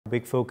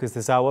Big focus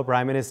this hour.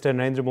 Prime Minister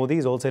Narendra Modi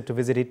is all set to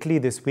visit Italy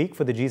this week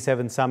for the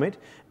G7 summit,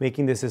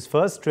 making this his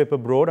first trip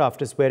abroad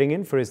after swearing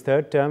in for his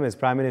third term as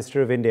Prime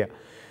Minister of India.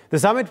 The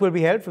summit will be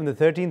held from the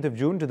 13th of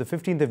June to the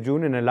 15th of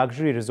June in a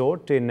luxury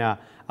resort in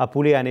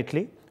Apulia in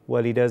Italy,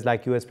 where leaders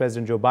like US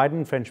President Joe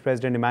Biden, French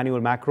President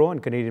Emmanuel Macron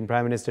and Canadian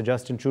Prime Minister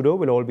Justin Trudeau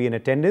will all be in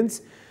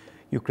attendance.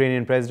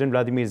 Ukrainian President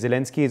Vladimir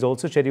Zelensky is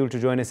also scheduled to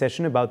join a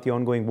session about the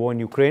ongoing war in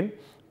Ukraine.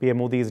 PM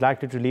Modi is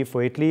likely to leave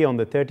for Italy on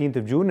the 13th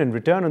of June and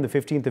return on the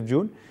 15th of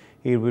June.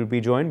 He will be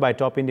joined by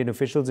top Indian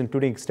officials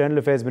including External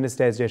Affairs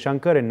Minister S.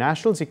 Jaishankar and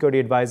National Security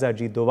Advisor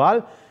Ajit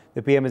Doval.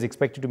 The PM is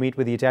expected to meet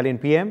with the Italian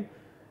PM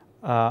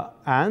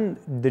and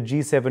the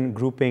G7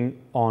 grouping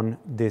on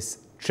this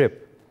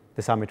trip.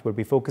 The summit will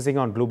be focusing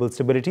on global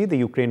stability, the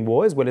Ukraine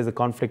war, as well as the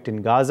conflict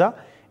in Gaza.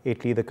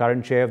 Italy, the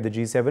current chair of the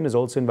G7, has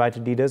also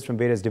invited leaders from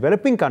various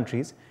developing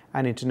countries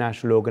and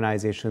international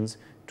organizations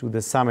to the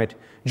summit.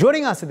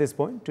 Joining us at this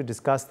point to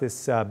discuss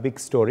this big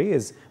story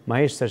is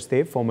Mahesh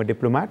Sachdev, former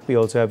diplomat. We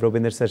also have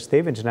Robinder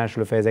Sachdev,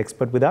 international affairs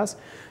expert, with us.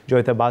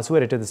 Joyita Basu,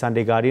 editor of the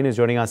Sunday Guardian, is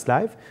joining us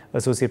live.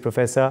 Associate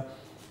Professor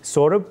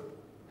Saurabh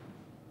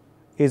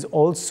is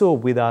also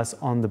with us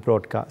on the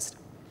broadcast.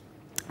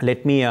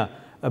 Let me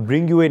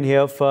bring you in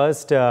here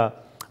first,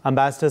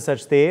 Ambassador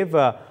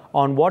Sachdev.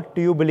 On what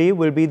do you believe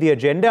will be the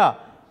agenda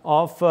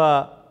of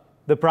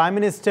the Prime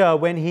Minister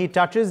when he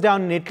touches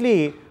down in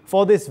Italy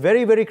for this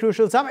very, very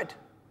crucial summit?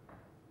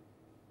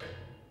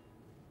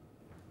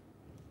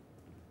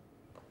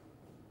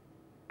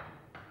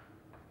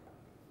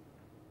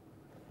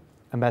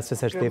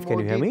 Ambassador Sachdev, can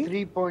you hear me?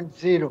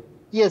 3.0.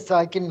 Yes,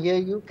 I can hear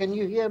you. Can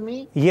you hear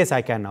me? Yes,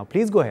 I can now.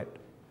 Please go ahead.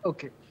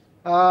 Okay.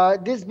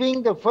 This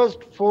being the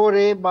first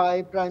foray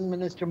by Prime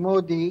Minister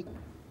Modi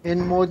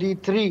in Modi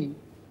 3,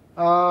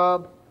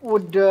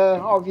 would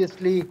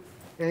obviously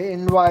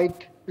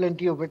invite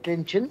plenty of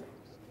attention.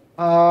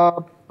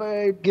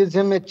 It gives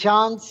him a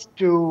chance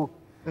to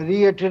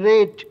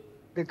reiterate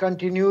the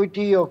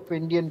continuity of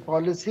Indian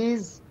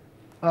policies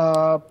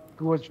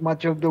towards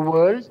much of the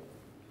world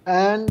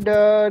and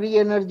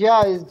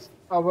re-energize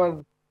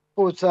our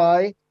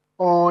foci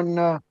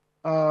on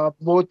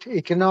both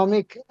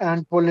economic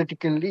and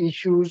political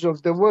issues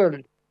of the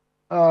world.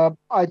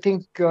 I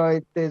think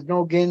there's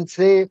no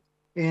gainsay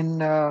in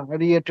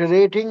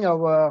reiterating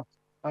our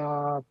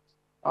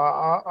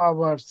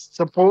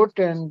support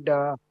and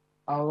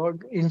our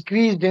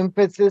increased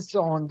emphasis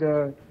on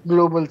the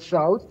global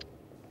south,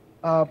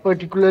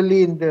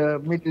 particularly in the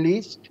Middle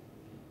East.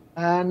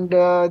 And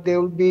there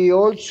will be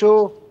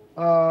also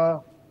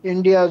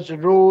India's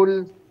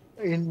role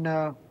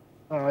in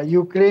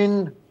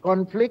Ukraine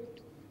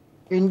conflict.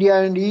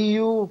 India and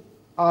EU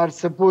are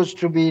supposed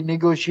to be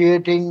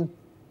negotiating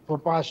for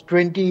past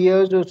 20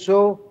 years or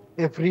so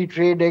a free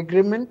trade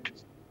agreement.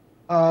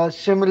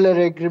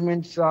 Similar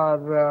agreements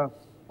are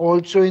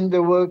also in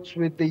the works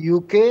with the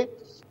UK.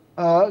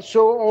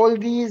 So all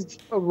these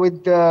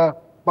with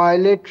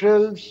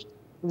bilaterals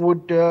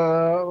would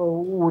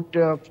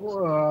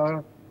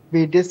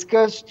be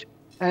discussed.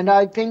 And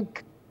I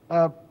think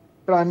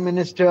Prime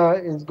Minister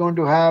is going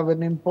to have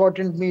an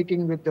important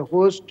meeting with the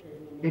host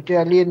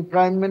Italian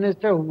Prime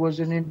Minister, who was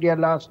in India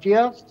last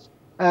year,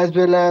 as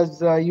well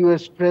as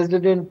US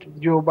President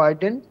Joe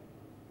Biden,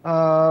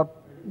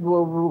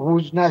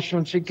 whose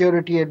national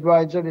security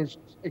advisor is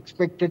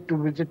expected to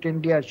visit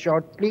India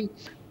shortly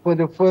for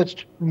the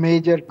first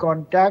major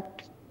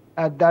contact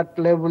at that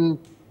level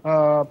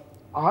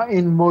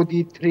in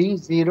Modi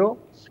 3.0.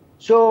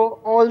 So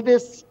all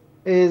this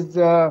is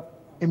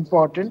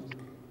important.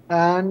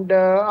 And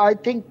I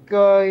think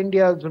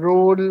India's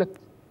role,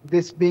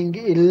 this being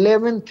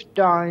 11th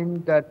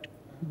time that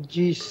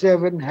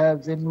G7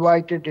 has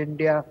invited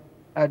India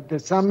at the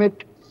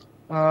summit,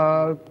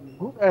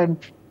 and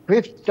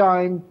 5th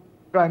time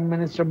Prime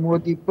Minister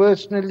Modi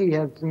personally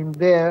has been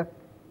there,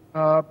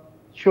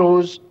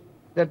 shows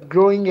that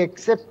growing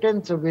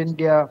acceptance of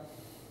India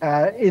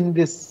in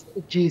this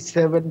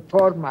G7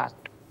 format.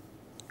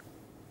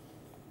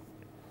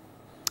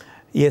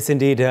 Yes,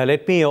 indeed.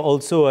 Let me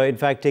also, in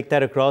fact, take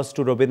that across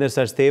to Robinder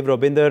Sachdev.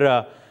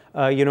 Robinder,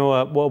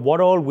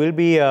 what all will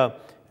be,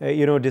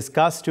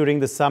 discussed during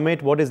the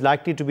summit? What is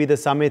likely to be the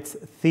summit's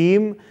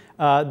theme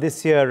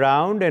this year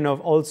round? And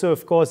also,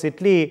 of course,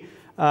 Italy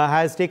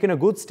has taken a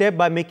good step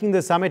by making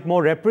the summit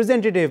more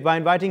representative by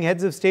inviting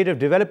heads of state of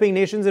developing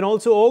nations and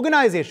also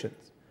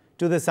organizations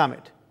to the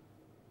summit.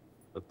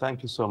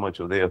 Thank you so much,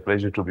 Uday. A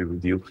pleasure to be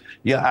with you.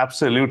 Yeah,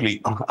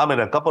 absolutely. I mean,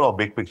 a couple of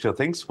big picture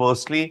things.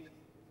 Firstly,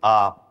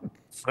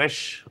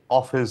 fresh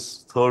off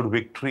his third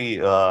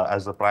victory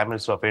as the Prime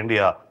Minister of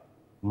India,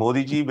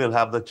 Modi ji will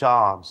have the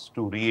chance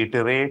to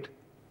reiterate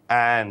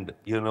and,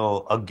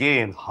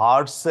 again,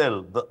 hard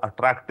sell the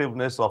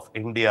attractiveness of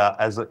India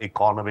as an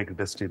economic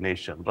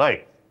destination,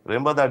 right?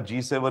 Remember that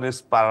G7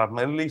 is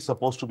primarily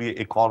supposed to be an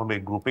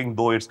economic grouping,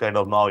 though it's kind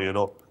of now,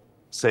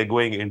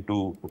 segueing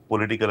into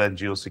political and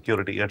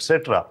geosecurity,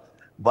 etc.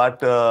 But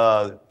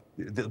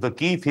the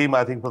key theme,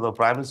 I think, from the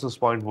Prime Minister's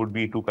point would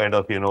be to kind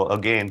of,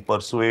 again,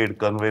 persuade,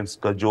 convince,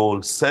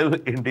 cajole, sell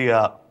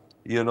India,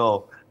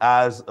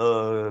 as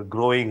a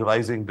growing,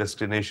 rising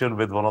destination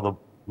with one of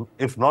the,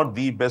 if not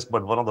the best,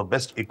 but one of the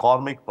best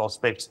economic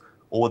prospects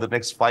over the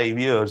next 5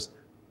 years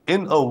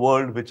in a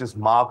world which is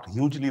marked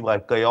hugely by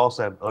chaos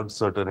and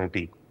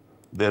uncertainty.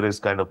 There is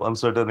kind of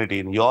uncertainty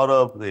in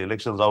Europe, the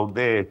elections out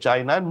there,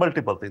 China, and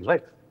multiple things,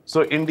 right?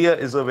 So India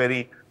is a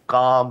very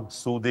calm,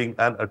 soothing,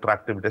 and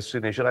attractive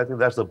destination. I think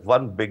that's the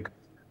one big,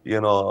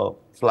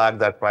 flag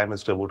that Prime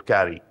Minister would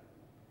carry.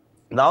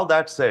 Now,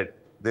 that said,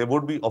 there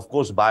would be, of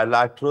course,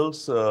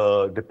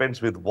 bilaterals,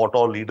 depends with what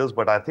all leaders,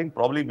 but I think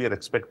probably we are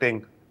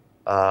expecting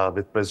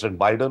with President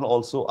Biden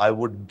also. I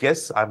would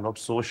guess, I'm not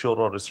so sure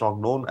or it's not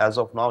known as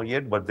of now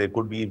yet, but there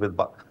could be with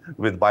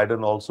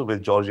Biden also,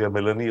 with Georgia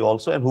Meloni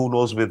also, and who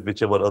knows with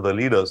whichever other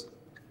leaders.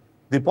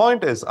 The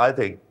point is, I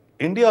think,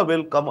 India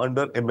will come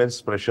under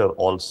immense pressure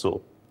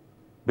also,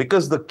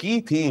 because the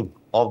key theme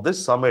of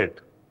this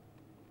summit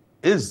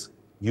is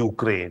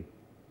Ukraine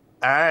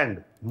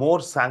and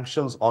more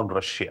sanctions on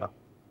Russia,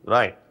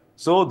 right?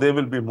 So there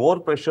will be more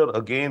pressure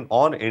again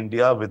on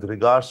India with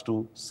regards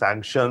to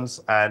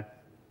sanctions and,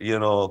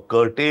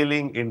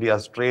 curtailing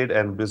India's trade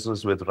and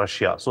business with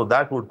Russia. So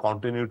that would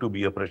continue to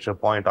be a pressure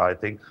point, I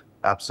think,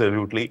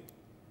 absolutely.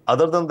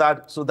 Other than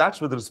that, so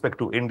that's with respect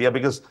to India,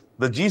 because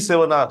the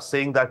G7 are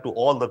saying that to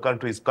all the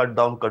countries, cut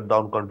down,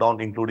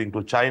 including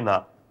to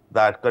China,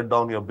 that cut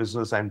down your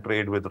business and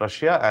trade with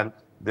Russia, and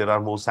there are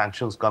more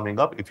sanctions coming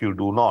up if you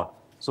do not.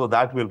 So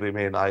that will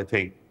remain, I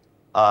think.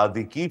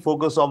 The key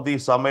focus of the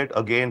summit,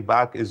 again,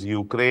 back is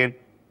Ukraine.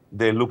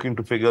 They're looking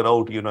to figure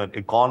out, an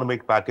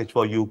economic package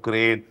for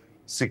Ukraine,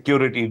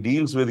 security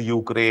deals with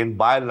Ukraine,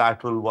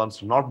 bilateral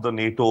ones, not the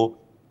NATO,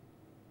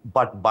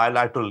 but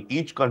bilateral.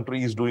 Each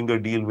country is doing a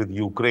deal with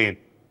Ukraine.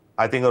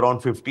 I think around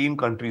 15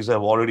 countries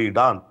have already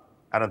done.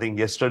 And I think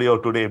yesterday or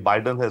today,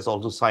 Biden has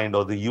also signed,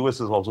 or the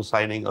US is also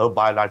signing a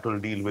bilateral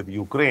deal with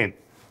Ukraine.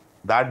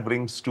 That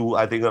brings to,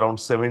 I think, around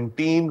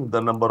 17 the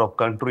number of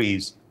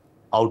countries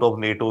out of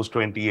NATO's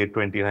 28,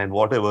 29,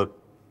 whatever,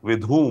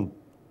 with whom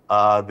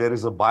there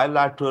is a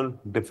bilateral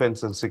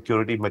defense and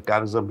security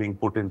mechanism being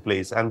put in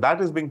place. And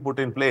that is being put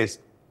in place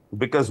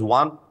because,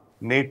 one,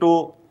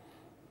 NATO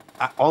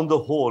on the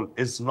whole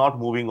is not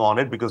moving on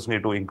it, because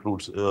NATO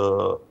includes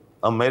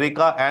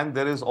America. And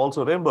there is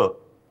also, remember,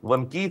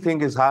 one key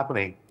thing is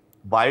happening.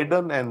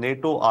 Biden and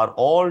NATO are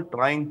all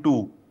trying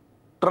to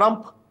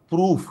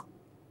Trump-proof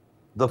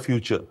the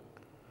future,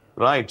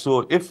 right?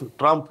 So if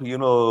Trump,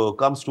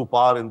 comes to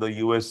power in the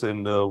US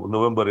in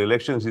November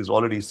elections, he's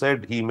already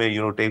said he may,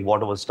 take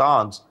whatever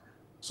stance.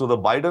 So the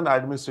Biden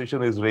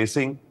administration is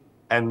racing,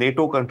 and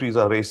NATO countries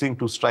are racing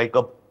to strike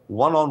up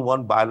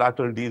one-on-one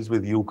bilateral deals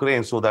with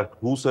Ukraine, so that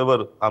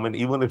whosoever,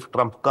 even if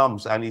Trump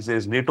comes and he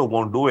says NATO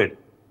won't do it,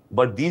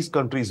 but these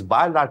countries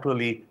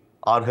bilaterally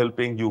are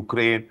helping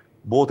Ukraine,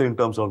 both in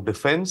terms of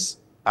defense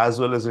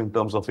as well as in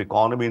terms of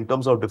economy. In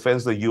terms of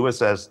defense, the US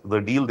has, the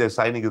deal they're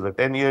signing is a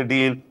 10-year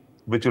deal,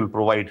 which will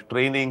provide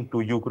training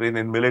to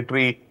Ukrainian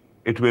military.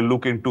 It will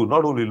look into,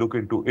 not only look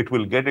into, it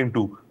will get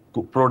into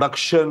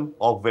production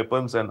of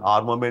weapons and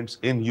armaments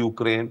in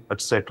Ukraine,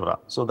 etc.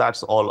 So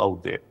that's all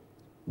out there.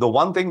 The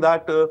one thing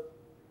that,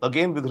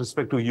 again, with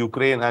respect to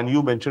Ukraine, and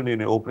you mentioned in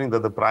your opening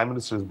that the Prime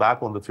Minister is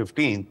back on the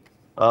 15th,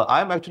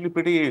 I'm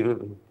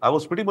actually I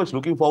was pretty much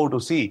looking forward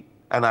to see,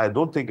 and I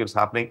don't think it's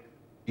happening.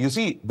 You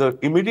see,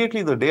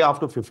 immediately the day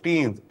after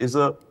 15th is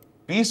a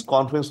peace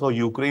conference for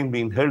Ukraine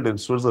being held in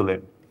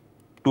Switzerland,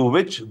 to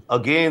which,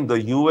 again,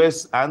 the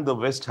US and the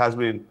West has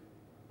been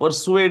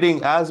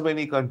persuading as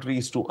many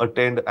countries to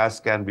attend as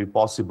can be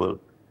possible.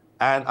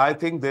 And I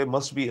think there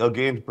must be,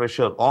 again,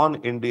 pressure on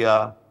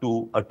India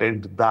to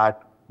attend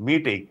that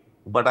meeting.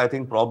 But I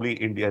think probably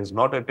India is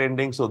not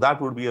attending. So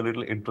that would be a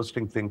little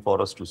interesting thing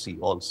for us to see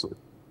also.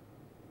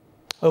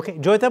 Okay,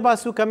 Joyita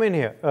Basu, come in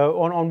here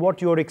on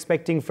what you're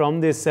expecting from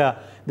this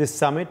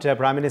summit,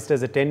 Prime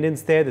Minister's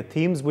attendance there, the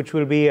themes which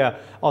will be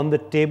on the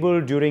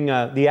table during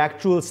the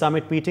actual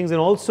summit meetings, and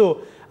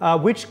also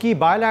which key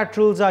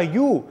bilaterals are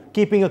you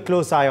keeping a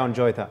close eye on,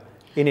 Joyita,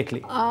 in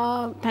Italy?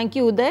 Thank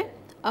you, Uday.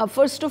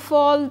 First of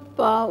all,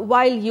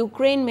 while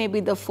Ukraine may be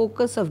the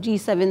focus of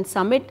G7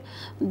 summit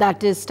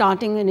that is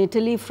starting in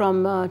Italy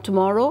from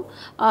tomorrow,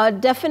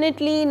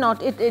 definitely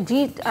not.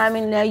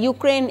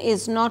 Ukraine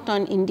is not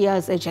on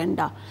India's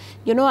agenda.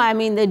 The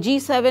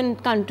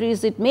G7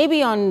 countries, it may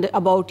be on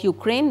about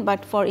Ukraine,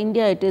 but for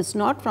India it is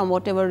not. From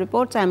whatever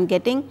reports I am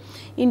getting,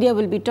 India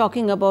will be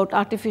talking about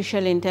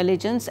artificial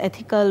intelligence,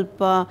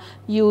 ethical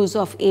use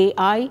of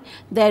AI.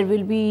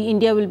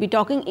 India will be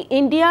talking.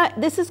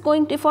 This is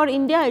going to, for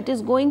India, it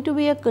is going to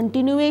be a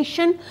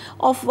continuation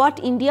of what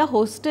India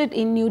hosted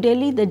in New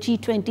Delhi, the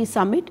G20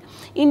 summit.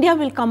 India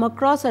will come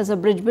across as a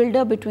bridge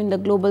builder between the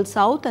global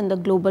south and the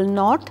global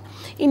north.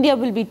 India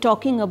will be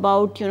talking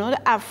about,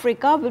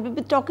 Africa, will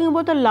be talking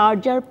about a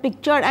larger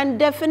picture, and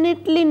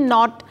definitely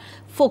not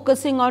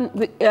focusing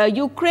on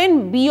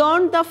Ukraine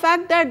beyond the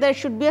fact that there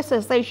should be a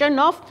cessation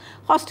of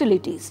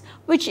hostilities,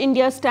 which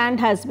India's stand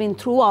has been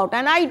throughout.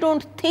 And I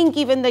don't think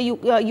even the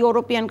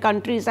European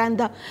countries and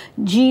the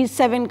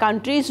G7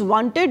 countries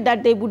wanted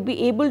that they would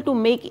be able to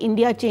make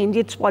India change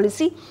its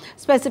policy,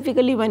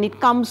 specifically when it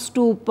comes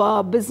to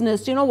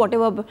business,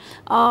 whatever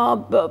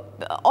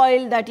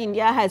oil that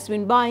India has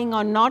been buying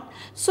or not.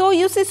 So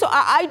you see, so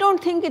I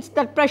don't think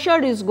that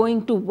pressure is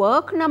going to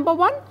work, number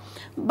one.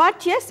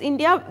 But yes,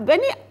 India,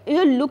 when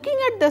you're looking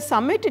at the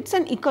summit, it's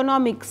an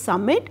economic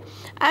summit,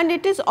 and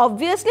it is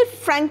obviously,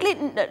 frankly,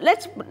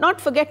 let's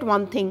not forget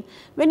one thing.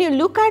 When you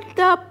look at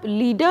the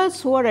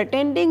leaders who are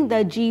attending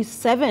the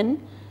G7,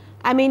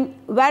 I mean,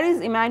 where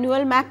is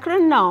Emmanuel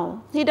Macron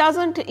now?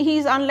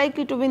 He's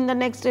unlikely to win the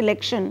next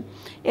election.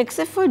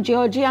 Except for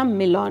Giorgia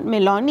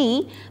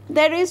Meloni,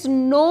 there is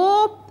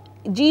no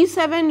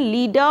G7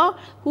 leader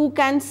who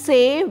can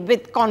say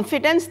with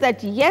confidence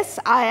that yes,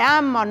 I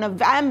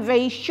am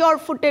very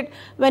sure-footed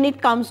when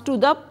it comes to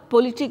the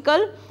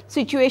political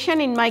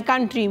situation in my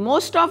country.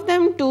 Most of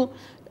them, to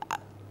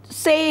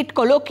say it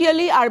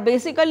colloquially, are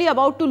basically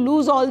about to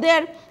lose all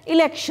their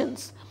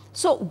elections.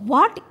 So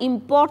what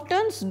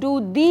importance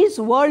do these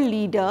world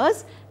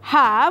leaders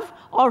have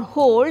or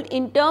hold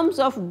in terms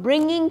of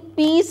bringing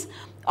peace,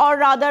 or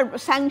rather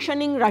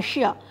sanctioning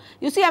Russia?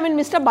 You see, I mean,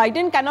 Mr.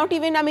 Biden cannot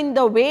even, I mean,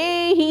 the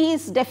way he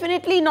is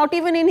definitely not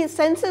even in his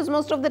senses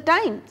most of the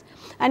time.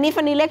 And if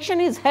an election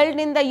is held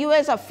in the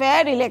US, a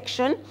fair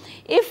election,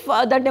 if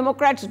the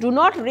Democrats do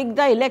not rig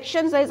the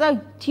elections, there is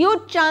a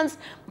huge chance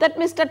that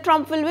Mr.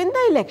 Trump will win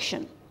the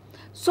election.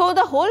 So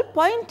the whole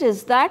point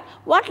is that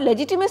what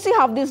legitimacy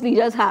have these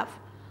leaders have?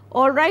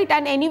 All right,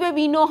 and anyway,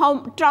 we know how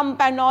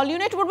Trump and all,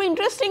 it would be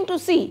interesting to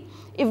see.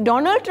 If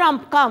Donald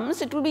Trump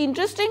comes, it will be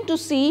interesting to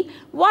see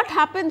what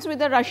happens with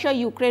the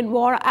Russia-Ukraine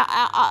war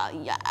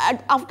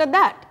after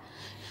that.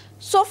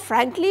 So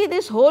frankly,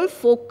 this whole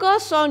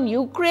focus on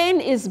Ukraine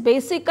is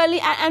basically,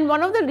 and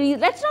one of the reasons,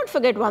 let's not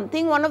forget one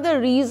thing, one of the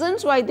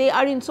reasons why they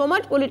are in so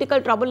much political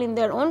trouble in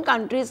their own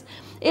countries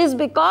is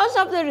because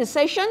of the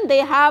recession they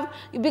have,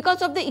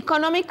 because of the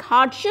economic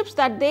hardships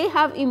that they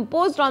have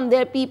imposed on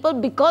their people,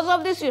 because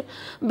of this,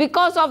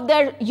 because of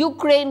their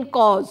Ukraine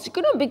cause,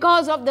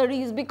 because of the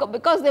reason,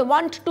 because they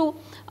want to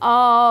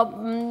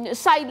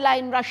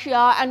sideline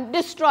Russia and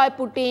destroy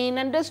Putin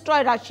and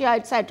destroy Russia,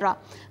 etc.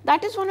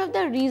 That is one of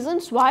the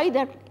reasons why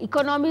their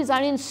economies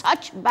are in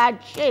such bad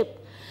shape.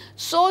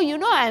 So,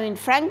 I mean,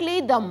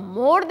 frankly, the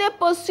more they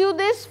pursue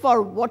this,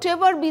 for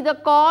whatever be the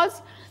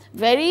cause,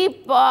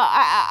 very,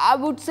 I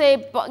would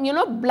say,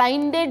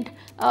 blinded,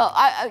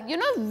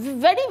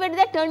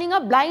 they're turning a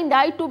blind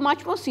eye to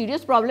much more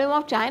serious problem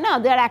of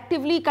China. They're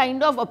actively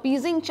kind of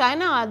appeasing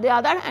China on the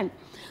other hand.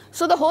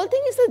 So the whole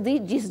thing is that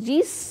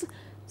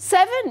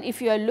G7,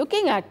 if you are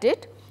looking at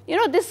it,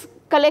 this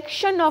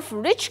collection of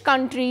rich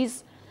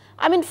countries,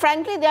 I mean,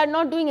 frankly, they are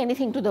not doing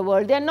anything to the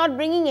world. They are not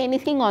bringing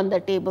anything on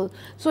the table.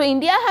 So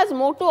India has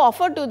more to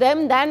offer to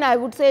them than I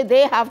would say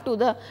they have to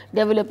the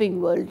developing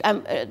world,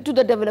 to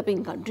the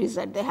developing countries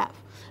that they have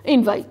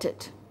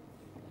invited.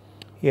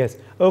 Yes.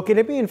 Okay.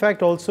 Let me, in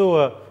fact,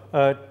 also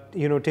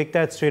take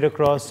that straight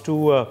across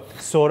to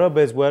Saurabh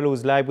as well,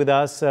 who's live with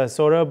us.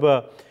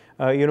 Saurabh,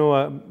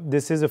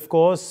 this is, of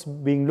course,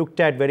 being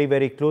looked at very,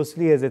 very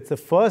closely, as it's the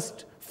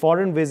first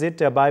foreign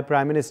visit by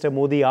Prime Minister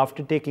Modi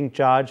after taking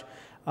charge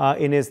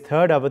in his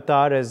third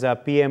avatar as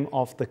PM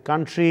of the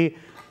country.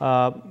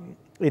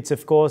 It's,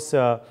 of course,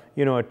 a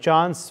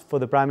chance for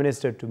the Prime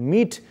Minister to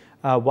meet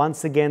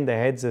once again the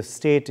heads of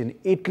state in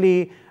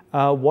Italy.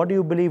 What do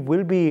you believe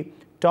will be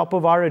top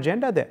of our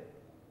agenda there?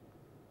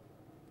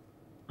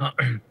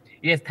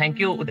 Yes, thank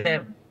you.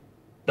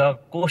 The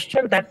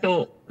question that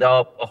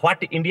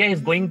what India is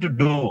going to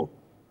do,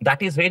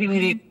 that is very,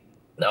 very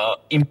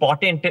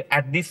important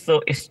at this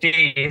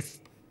stage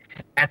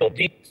at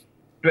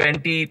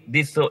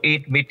this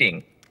 8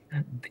 meeting.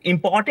 The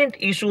important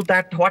issue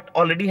that what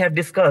already have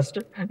discussed,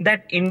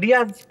 that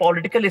India's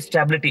political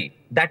stability,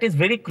 that is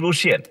very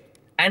crucial,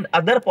 and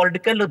other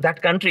political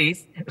that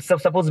countries,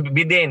 suppose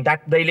within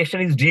that the election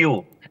is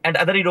due, and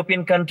other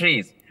European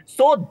countries,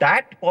 so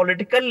that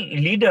political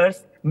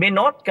leaders may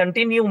not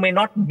continue, may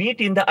not meet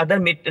in the other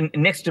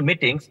next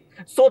meetings.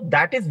 So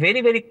that is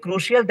very, very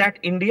crucial that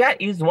India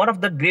is one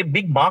of the great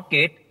big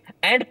market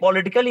and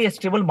politically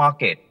stable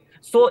market.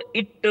 So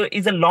it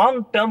is a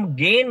long-term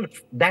gain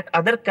that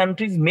other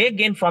countries may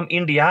gain from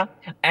India,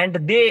 and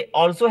they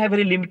also have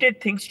very limited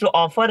things to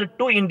offer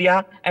to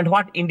India and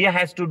what India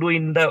has to do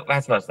in the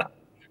vice versa.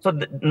 So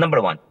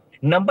number one.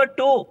 Number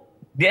two,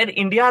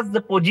 India's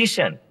the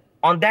position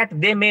on that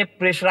they may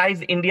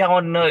pressurize India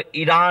on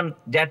Iran,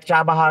 Jet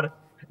Chabahar.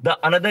 The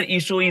another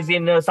issue is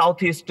in South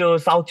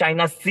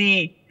China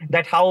Sea,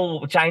 that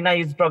how China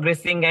is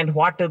progressing and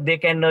what they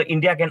can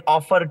India can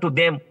offer to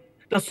them.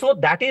 So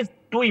that is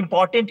two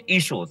important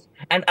issues.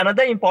 And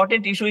another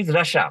important issue is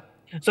Russia.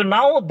 So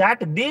now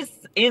that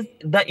this is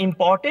the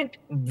important,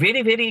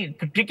 very, very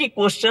tricky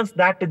questions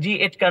that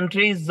G8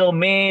 countries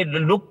may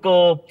look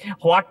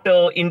what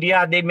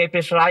India they may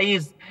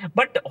pressurize.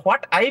 But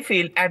what I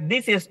feel at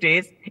this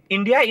stage,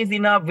 India is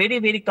in a very,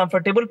 very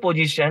comfortable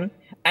position,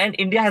 and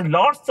India has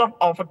lots of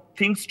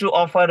things to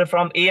offer,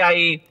 from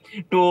AI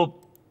to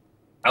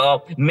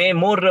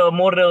more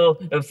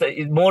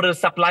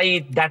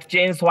supply that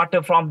chains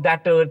water from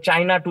that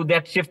China to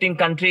that shifting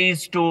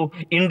countries to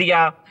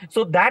India.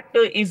 So that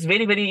is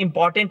very, very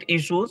important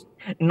issues.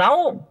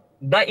 Now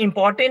the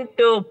important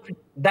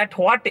that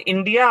what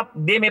India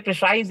they may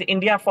pressurize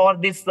India for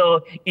this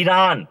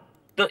Iran,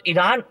 the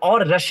Iran or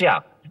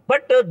Russia.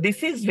 But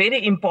this is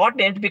very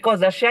important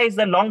because Russia is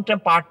the long-term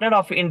partner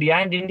of India,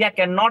 and India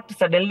cannot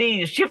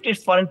suddenly shift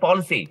its foreign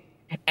policy.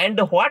 And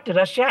what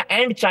Russia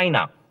and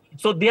China,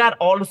 so they are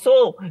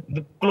also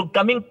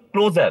coming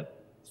closer.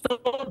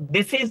 So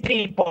this is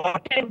the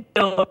important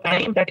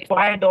time that is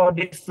required, or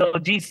this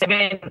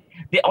G7,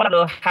 they all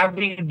are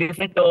having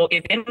different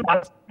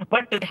agendas,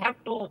 but they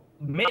have to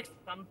make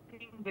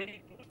something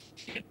very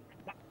crucial.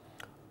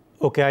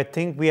 Okay, I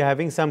think we are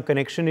having some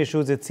connection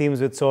issues, it seems,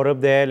 with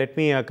Saurabh there. Let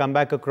me come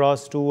back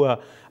across to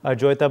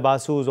Joyita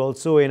Basu, who's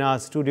also in our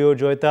studio.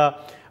 Joyita,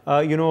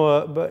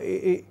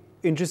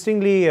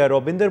 interestingly,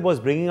 Robinder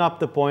was bringing up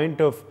the point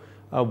of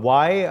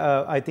why,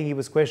 I think he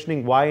was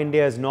questioning why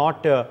India is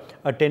not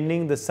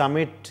attending the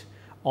summit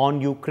on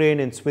Ukraine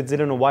in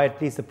Switzerland, or why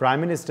at least the Prime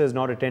Minister is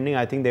not attending.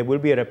 I think there will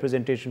be a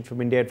representation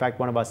from India. In fact,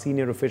 one of our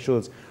senior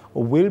officials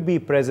will be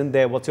present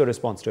there. What's your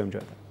response to him,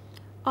 Joyita?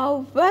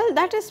 Well,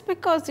 that is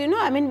because,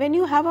 when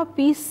you have a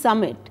peace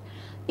summit,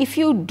 if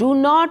you do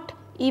not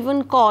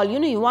even call,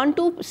 you want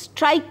to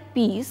strike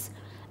peace,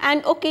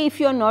 and okay, if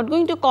you are not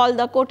going to call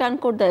the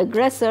quote-unquote the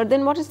aggressor,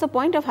 then what is the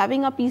point of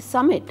having a peace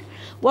summit?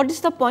 What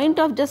is the point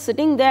of just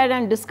sitting there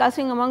and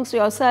discussing amongst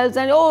yourselves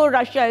and, oh,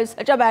 Russia is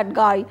such a bad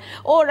guy,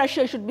 oh,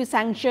 Russia should be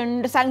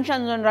sanctioned,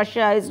 sanctions on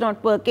Russia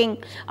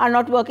are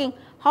not working.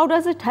 How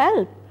does it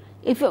help?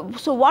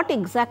 So what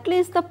exactly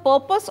is the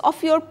purpose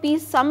of your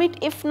peace summit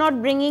if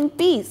not bringing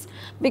peace?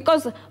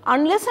 Because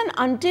unless and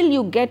until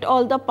you get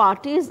all the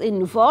parties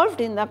involved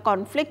in the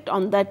conflict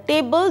on the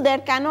table, there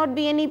cannot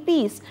be any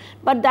peace.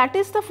 But that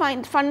is the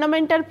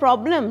fundamental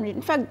problem.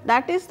 In fact,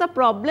 that is the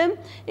problem.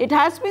 It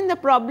has been the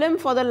problem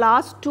for the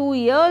last 2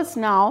 years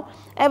now,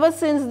 ever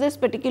since this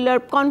particular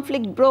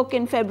conflict broke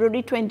in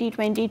February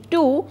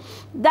 2022,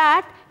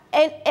 that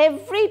and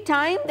every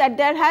time that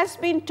there has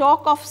been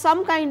talk of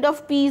some kind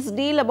of peace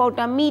deal, about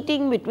a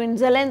meeting between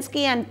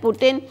Zelensky and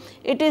Putin,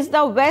 it is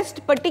the West,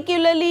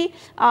 particularly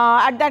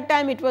at that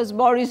time it was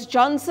Boris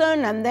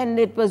Johnson and then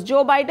it was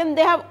Joe Biden,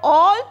 they have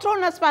all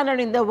thrown a spanner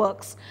in the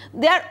works.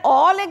 They are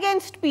all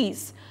against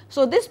peace.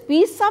 So this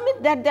peace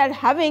summit that they are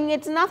having,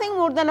 it's nothing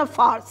more than a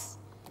farce.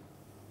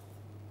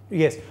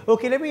 Yes.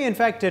 Okay, let me in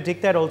fact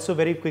take that also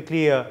very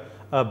quickly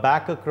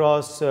back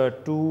across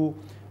to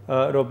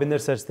Robinder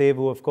Sachdev,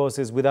 who of course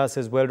is with us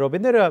as well.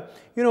 Robinder,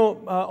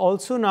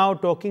 also now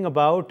talking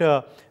about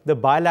the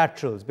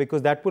bilaterals,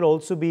 because that will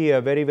also be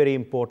very, very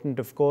important.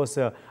 Of course,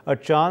 a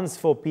chance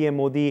for PM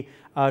Modi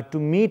to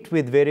meet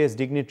with various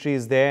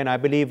dignitaries there, and I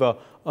believe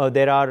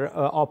there are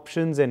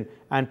options and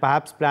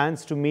perhaps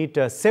plans to meet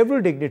several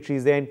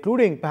dignitaries there,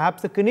 including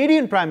perhaps the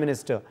Canadian Prime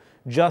Minister,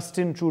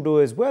 Justin Trudeau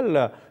as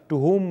well, to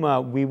whom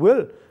we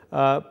will,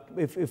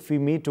 if we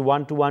meet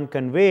one-to-one,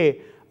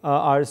 convey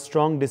our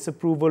strong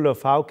disapproval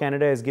of how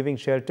Canada is giving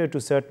shelter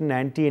to certain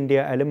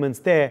anti-India elements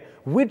there.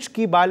 Which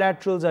key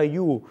bilaterals are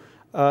you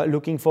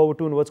looking forward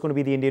to, and what's going to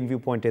be the Indian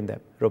viewpoint in them,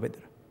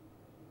 Robinder?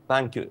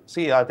 Thank you.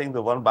 See, I think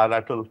the one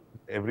bilateral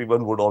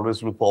everyone would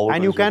always look forward to.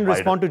 And you can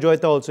respond to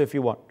Joyita also if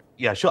you want.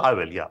 Yeah, sure, I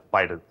will. Yeah,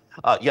 Biden.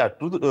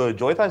 To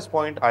Joyita's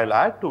point, I'll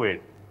add to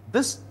it.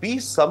 This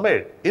peace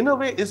summit, in a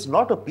way, is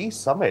not a peace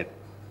summit.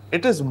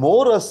 It is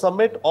more a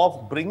summit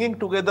of bringing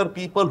together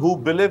people who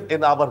believe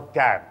in our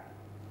camp.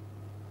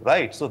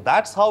 Right, so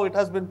that's how it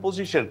has been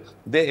positioned.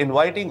 They're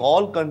inviting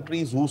all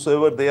countries,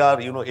 whosoever they are,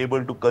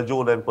 able to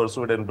cajole and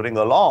persuade and bring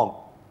along.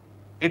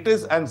 It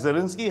is, and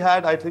Zelensky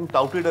had, I think,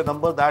 touted a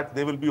number that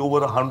there will be over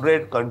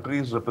 100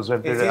 countries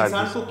represented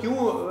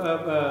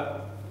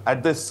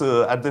at this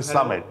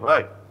summit,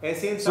 right?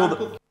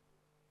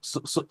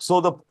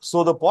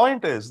 So the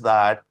point is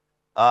that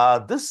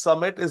this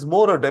summit is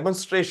more a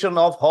demonstration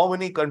of how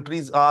many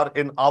countries are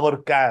in our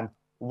camp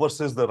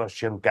versus the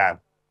Russian camp.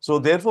 So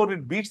therefore,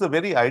 it beats the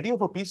very idea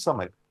of a peace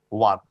summit,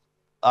 one.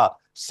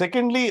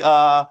 Secondly,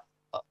 the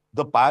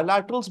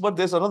bilaterals, but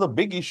there's another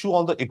big issue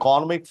on the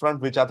economic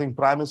front, which I think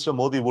Prime Minister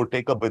Modi would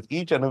take up with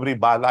each and every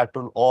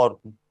bilateral or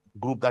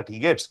group that he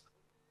gets.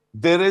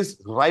 There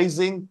is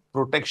rising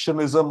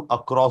protectionism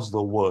across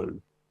the world.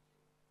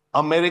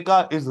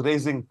 America is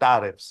raising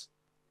tariffs.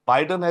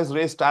 Biden has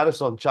raised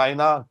tariffs on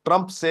China.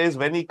 Trump says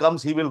when he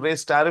comes, he will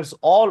raise tariffs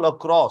all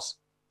across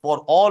for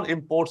all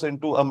imports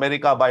into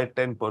America by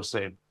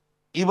 10%.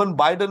 Even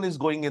Biden is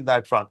going in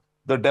that front.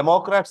 The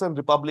Democrats and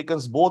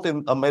Republicans, both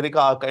in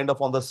America, are kind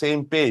of on the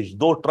same page,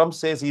 though Trump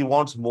says he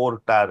wants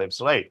more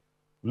tariffs, right?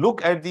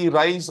 Look at the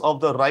rise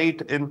of the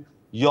right in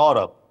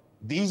Europe.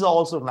 these are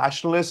also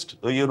nationalist,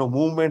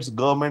 movements,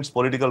 governments,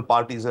 political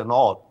parties and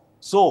all.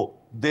 So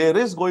there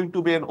is going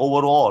to be an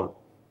overall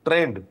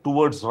trend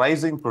towards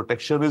rising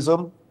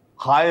protectionism,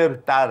 higher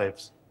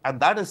tariffs. And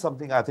that is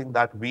something I think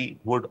that we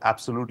would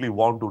absolutely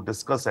want to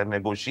discuss and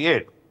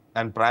negotiate.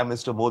 And Prime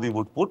Minister Modi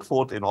would put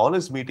forth in all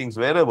his meetings,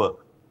 wherever,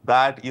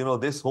 that,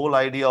 this whole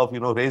idea of,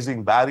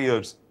 raising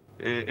barriers,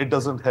 it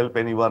doesn't help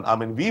anyone. I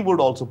mean, we would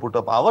also put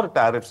up our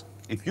tariffs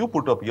if you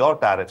put up your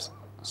tariffs.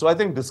 So I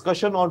think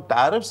discussion on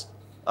tariffs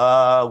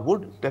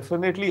would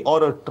definitely,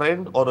 or a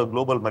trend or a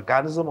global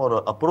mechanism or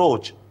an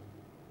approach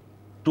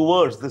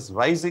towards this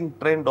rising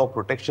trend of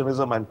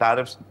protectionism and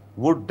tariffs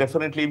would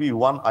definitely be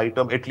one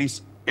item, at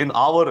least in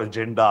our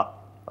agenda,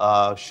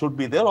 should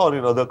be there, or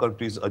in other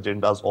countries'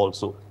 agendas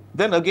also.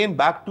 Then again,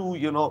 back to,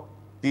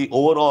 the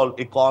overall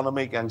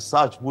economic and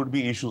such would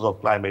be issues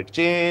of climate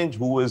change,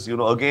 who is,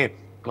 again,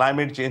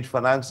 climate change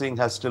financing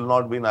has still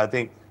not been, I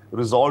think,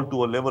 resolved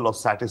to a level of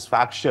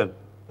satisfaction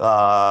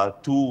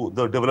to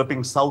the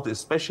developing South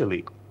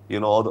especially,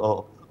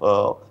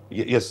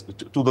 yes,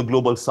 to the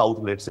global South,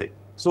 let's say.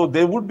 So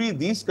there would be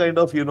these kind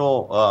of,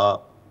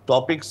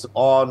 topics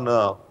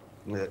on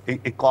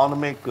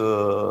economic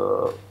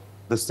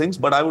these things.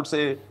 But I would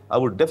say, I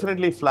would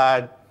definitely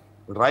flag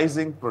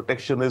rising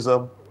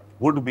protectionism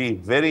would be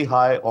very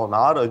high on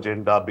our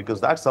agenda, because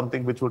that's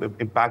something which would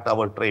impact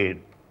our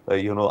trade,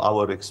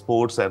 our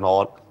exports and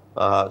all.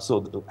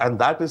 And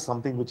that is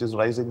something which is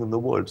rising in the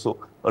world. So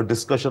a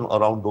discussion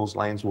around those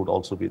lines would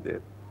also be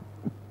there.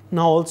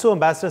 Now, also,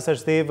 Ambassador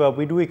Sachdev,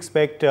 we do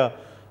expect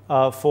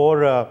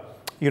for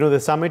the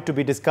summit to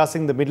be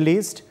discussing the Middle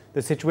East,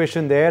 the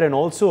situation there, and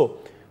also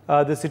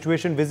the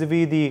situation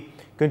vis-a-vis the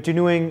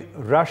continuing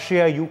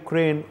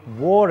Russia-Ukraine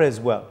war as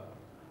well.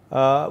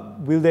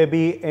 Will there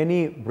be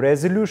any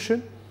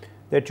resolution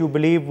that you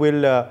believe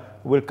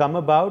will come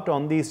about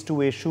on these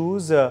two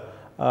issues?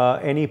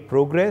 Any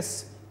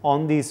progress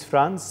on these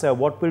fronts?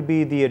 What will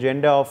be the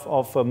agenda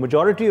of a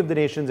majority of the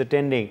nations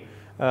attending,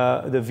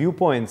 the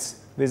viewpoints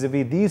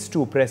vis-a-vis these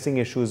two pressing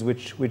issues,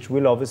 which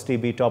will obviously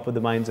be top of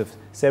the minds of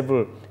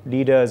several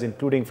leaders,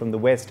 including from the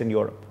West and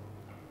Europe?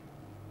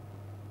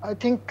 I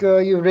think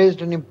you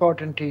raised an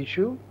important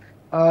issue.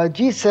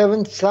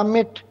 G7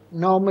 summit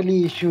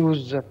normally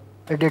issues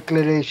a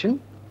declaration,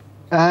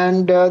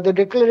 and the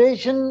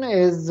declaration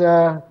is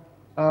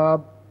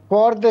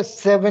for the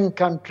 7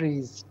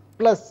 countries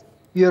plus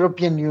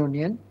European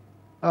Union,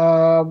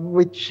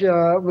 which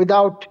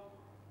without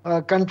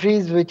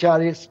countries which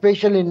are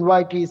special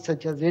invitees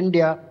such as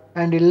India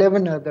and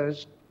 11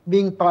 others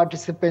being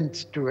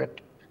participants to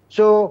it.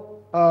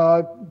 So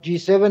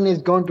G7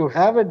 is going to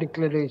have a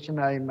declaration,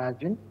 I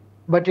imagine,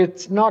 but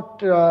it's not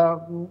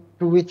to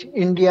which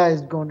India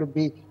is going to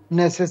be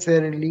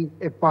necessarily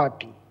a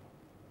party.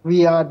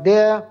 We are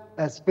there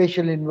as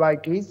special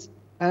invitees,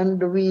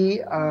 and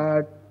we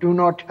do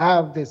not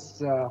have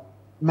this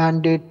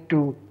mandate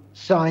to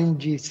sign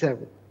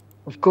G7.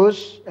 Of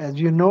course, as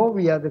you know,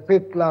 we are the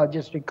 5th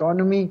largest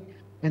economy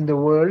in the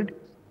world,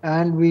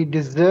 and we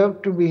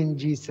deserve to be in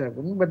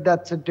G7, but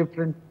that's a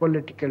different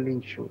political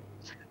issue.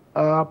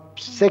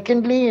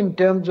 Secondly, in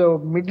terms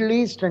of Middle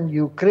East and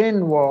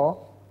Ukraine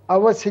war,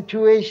 our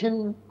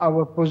situation,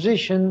 our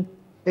position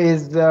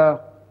is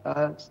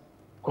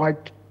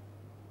quite,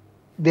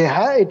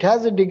 it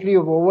has a degree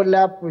of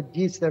overlap with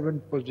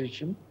G7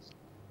 position,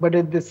 but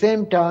at the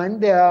same time,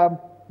 there are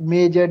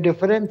major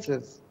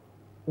differences.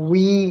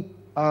 We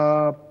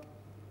do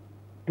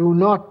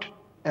not,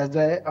 as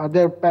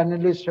other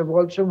panelists have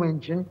also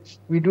mentioned,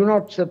 we do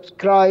not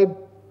subscribe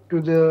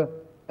to the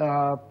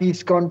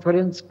peace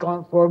conference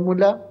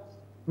formula.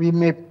 We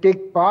may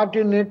take part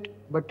in it,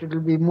 but it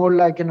will be more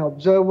like an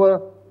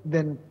observer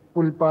than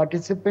full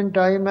participant,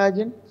 I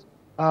imagine.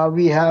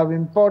 We have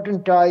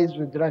important ties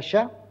with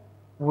Russia,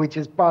 which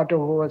is part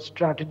of our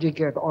strategic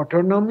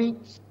autonomy,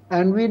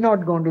 and we're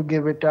not going to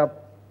give it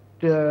up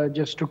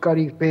just to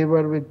curry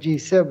favor with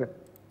G7.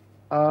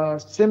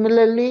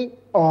 Similarly,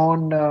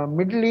 on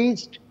Middle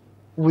East,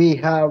 we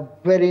have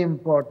very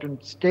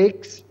important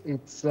stakes.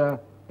 It's a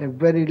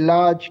very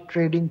large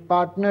trading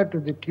partner to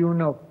the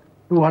tune of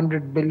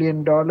 $200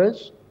 billion.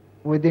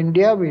 With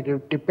India, we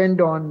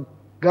depend on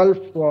Gulf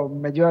for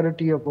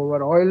majority of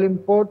our oil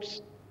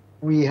imports.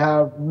 We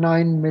have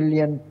 9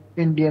 million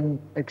Indian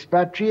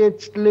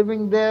expatriates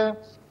living there,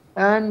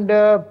 and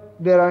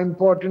there are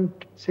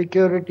important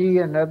security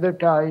and other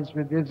ties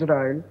with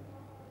Israel.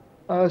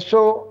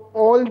 So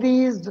all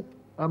these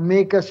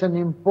make us an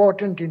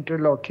important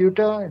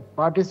interlocutor, a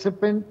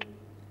participant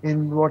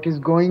in what is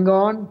going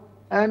on,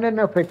 and an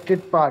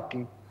affected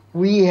party.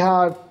 We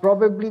are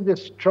probably the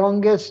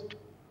strongest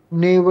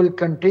naval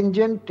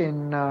contingent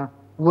in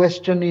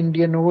Western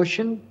Indian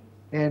Ocean,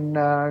 in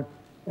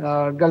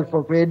Gulf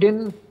of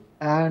Aden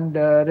and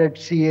Red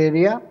Sea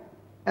area.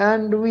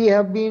 And we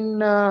have been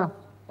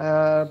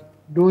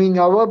doing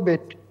our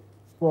bit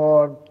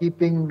for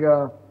keeping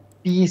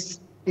peace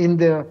in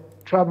the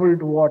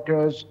troubled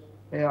waters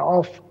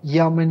off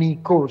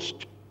Yemeni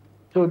coast.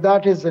 So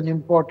that is an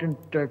important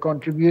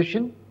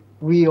contribution.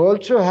 We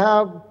also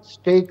have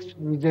stakes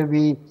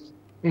vis-a-vis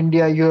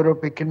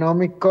India-Europe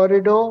Economic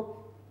Corridor,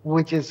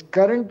 which is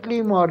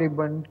currently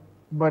moribund,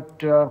 but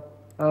the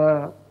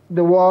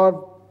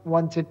war,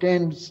 once it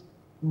ends,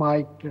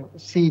 might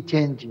see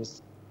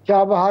changes.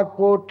 Chabahar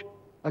Port,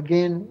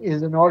 again,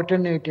 is an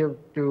alternative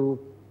to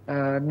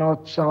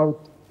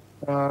north-south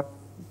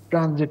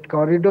transit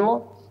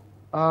corridor.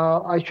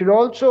 I should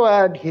also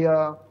add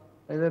here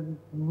that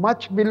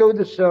much below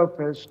the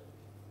surface,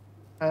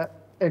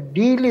 a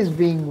deal is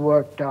being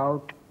worked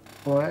out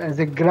as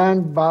a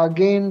grand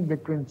bargain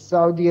between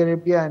Saudi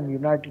Arabia and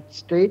United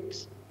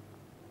States,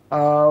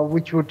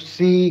 which would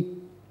see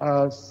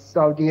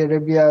Saudi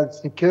Arabia's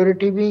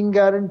security being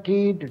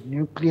guaranteed,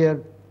 nuclear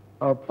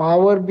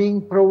power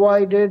being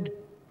provided,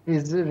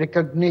 is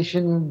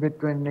recognition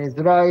between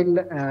Israel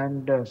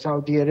and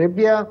Saudi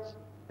Arabia,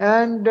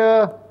 and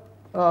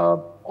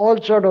all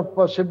sort of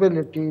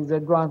possibilities,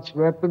 advanced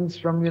weapons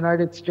from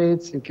United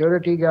States,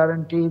 security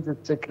guarantees,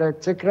 etc.,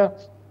 etc.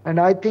 And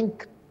I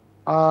think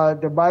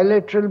the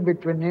bilateral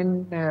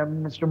between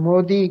Mr.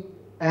 Modi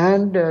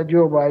and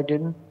Joe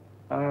Biden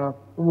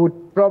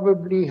would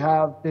probably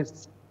have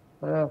this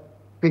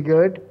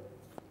figured.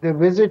 The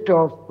visit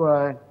of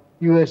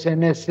US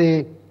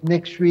NSA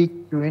next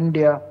week to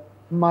India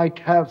might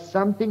have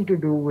something to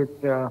do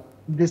with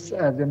this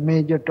as a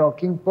major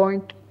talking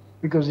point,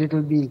 because it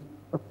will be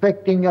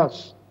affecting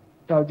us.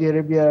 Saudi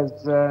Arabia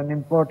is an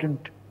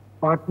important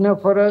partner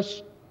for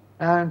us,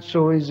 and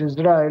so is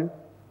Israel.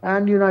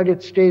 And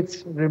United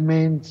States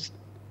remains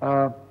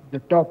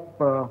the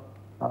top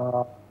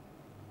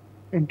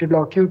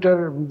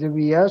interlocutor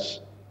vis-a-vis us.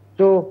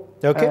 So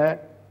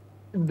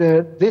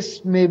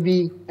this may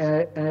be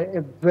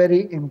a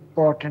very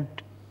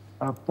important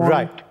point.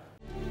 Right.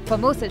 For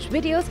more such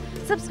videos,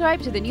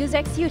 subscribe to the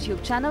NewsX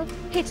YouTube channel,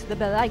 hit the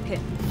bell icon.